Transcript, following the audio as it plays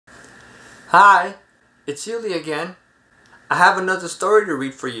Hi, it's Yuli again. I have another story to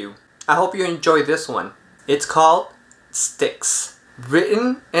read for you. I hope you enjoy this one. It's called Sticks,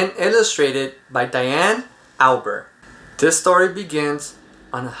 written and illustrated by Diane Albert. This story begins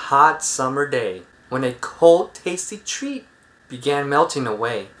on a hot summer day when a cold, tasty treat began melting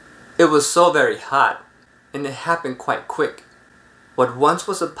away. It was so very hot, and it happened quite quick. What once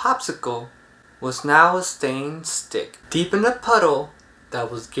was a popsicle was now a stained stick, deep in a puddle that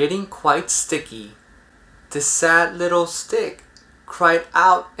was getting quite sticky. The sad little stick cried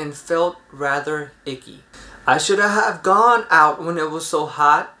out and felt rather icky. I should have gone out when it was so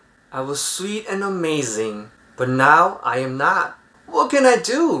hot. I was sweet and amazing, but now I am not. What can I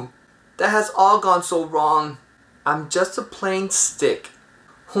do? That has all gone so wrong. I'm just a plain stick.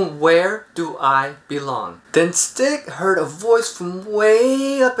 Where do I belong? Then Stick heard a voice from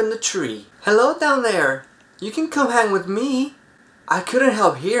way up in the tree. Hello down there. You can come hang with me. I couldn't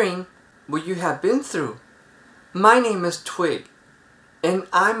help hearing what you have been through. My name is Twig, and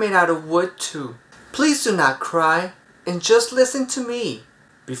I'm made out of wood too. Please do not cry, and just listen to me.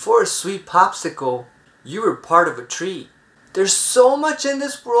 Before a sweet popsicle, you were part of a tree. There's so much in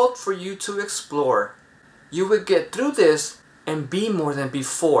this world for you to explore. You will get through this and be more than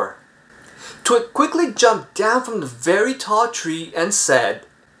before. Twig quickly jumped down from the very tall tree and said,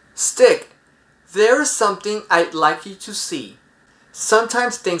 Stick, there is something I'd like you to see.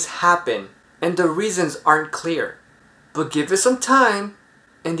 Sometimes things happen and the reasons aren't clear, but give it some time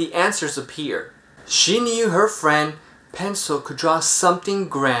and the answers appear. She knew her friend Pencil could draw something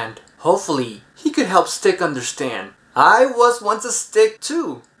grand. Hopefully, he could help Stick understand. I was once a stick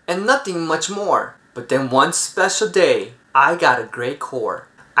too, and nothing much more. But then one special day, I got a great core.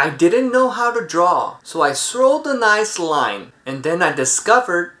 I didn't know how to draw, so I swirled a nice line, and then I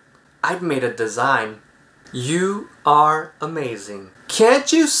discovered I'd made a design. You are amazing.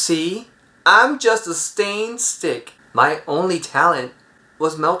 Can't you see? I'm just a stained stick. My only talent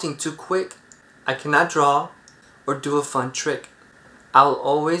was melting too quick. I cannot draw or do a fun trick. I'll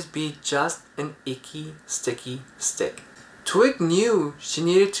always be just an icky, sticky stick. Twig knew she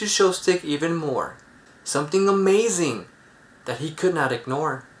needed to show Stick even more. Something amazing that he could not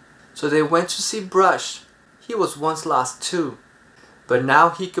ignore. So they went to see Brush. He was once lost too, but now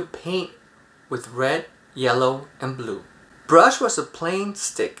he could paint with red, yellow, and blue. Brush was a plain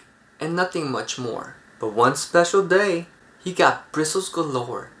stick and nothing much more. But one special day, he got bristles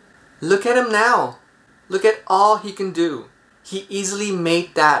galore. Look at him now. Look at all he can do. He easily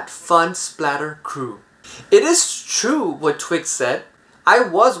made that fun splatter crew. It is true what Twig said. I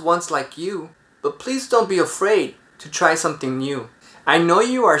was once like you, but please don't be afraid to try something new. I know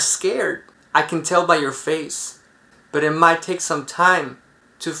you are scared. I can tell by your face. But it might take some time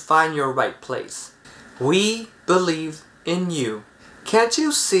to find your right place. We believe in you. Can't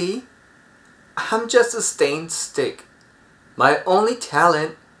you see? I'm just a stained stick. My only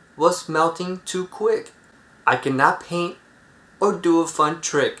talent was melting too quick. I cannot paint or do a fun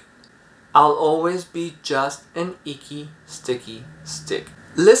trick. I'll always be just an icky, sticky stick.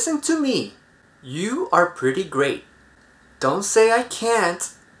 Listen to me. You are pretty great. Don't say I can't.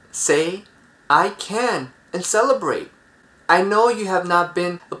 Say I can and celebrate. I know you have not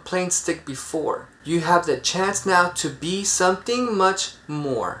been a plain stick before. You have the chance now to be something much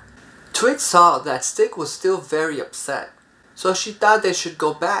more. Twig saw that Stick was still very upset, so she thought they should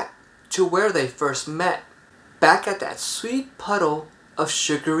go back to where they first met, back at that sweet puddle of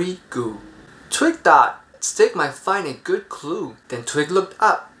sugary goo. Twig thought Stick might find a good clue. Then Twig looked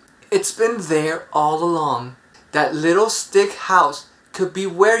up. It's been there all along. That little stick house could be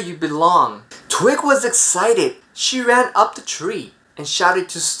where you belong. Twig was excited. She ran up the tree and shouted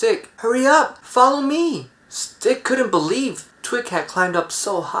to Stick, Hurry up, follow me. Stick couldn't believe Twig had climbed up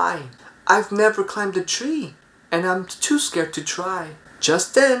so high. I've never climbed a tree, and I'm too scared to try.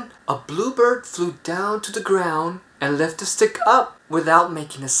 Just then, a bluebird flew down to the ground and lifted Stick up without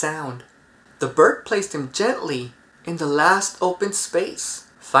making a sound. The bird placed him gently in the last open space.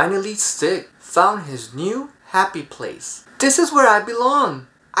 Finally, Stick found his new happy place. This is where I belong.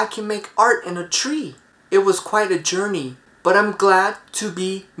 I can make art in a tree. It was quite a journey, but I'm glad to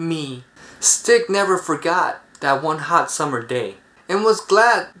be me. Stick never forgot that one hot summer day and was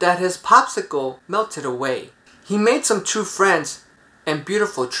glad that his popsicle melted away. He made some true friends and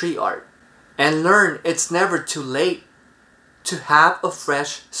beautiful tree art and learned it's never too late to have a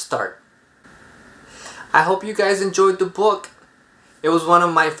fresh start. I hope you guys enjoyed the book. It was one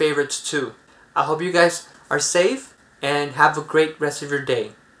of my favorites too. I hope you guys are safe and have a great rest of your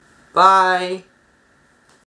day. Bye!